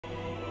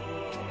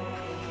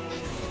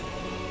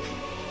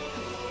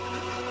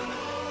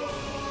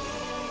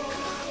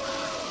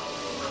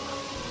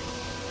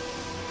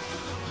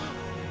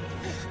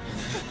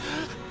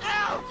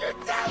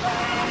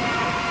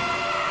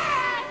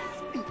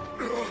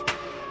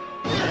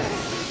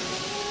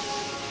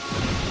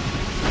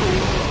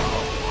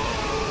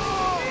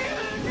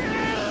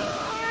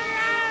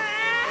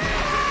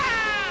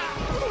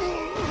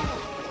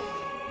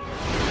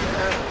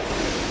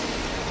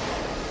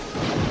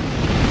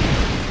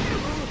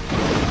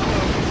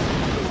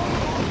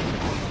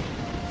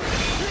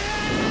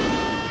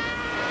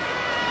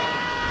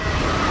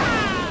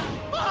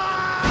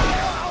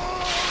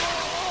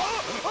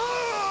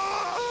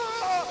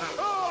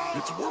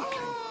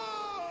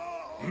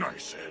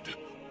dead.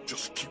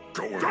 Just keep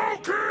going. Go,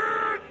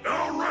 kid!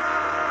 Elric!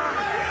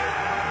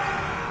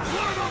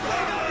 Let him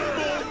have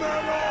it,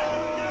 Metal!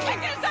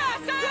 Kick his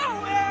ass, Ed! Go,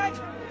 Ed!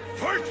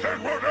 Fight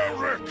Edward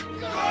Elric!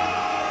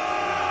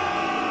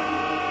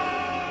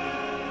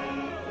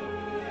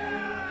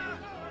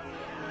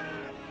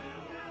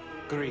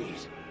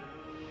 Greed.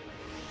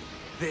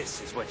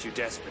 This is what you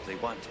desperately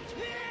wanted.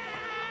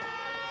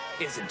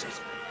 Isn't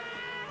it?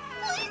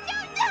 Please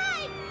don't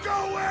die!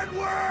 Go,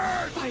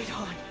 Edward! Fight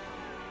on!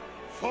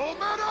 Full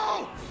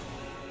Metal!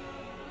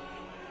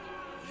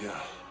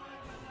 Yeah,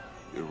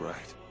 you're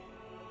right.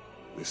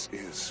 This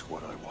is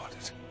what I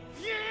wanted.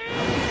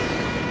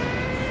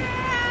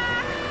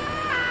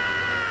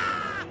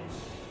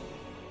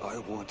 I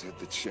wanted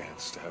the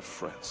chance to have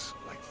friends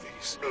like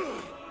these.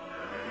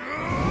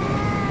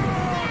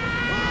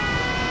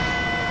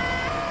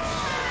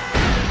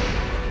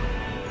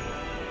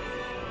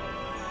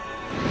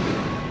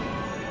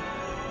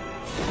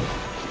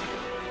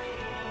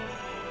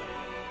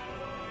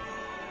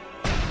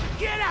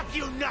 Get up,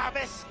 you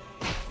novice!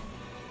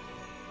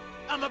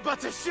 I'm about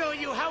to show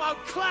you how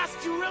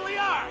outclassed you really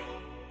are!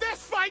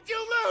 This fight you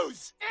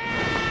lose!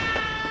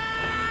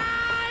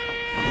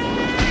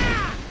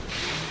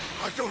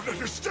 I don't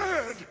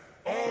understand!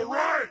 All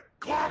right,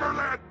 clobber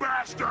that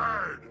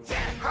bastard!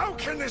 How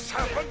can this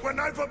happen when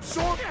I've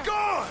absorbed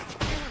God?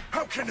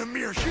 How can a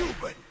mere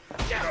human,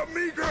 a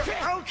meager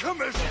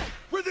alchemist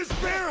with his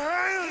bare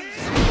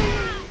hands,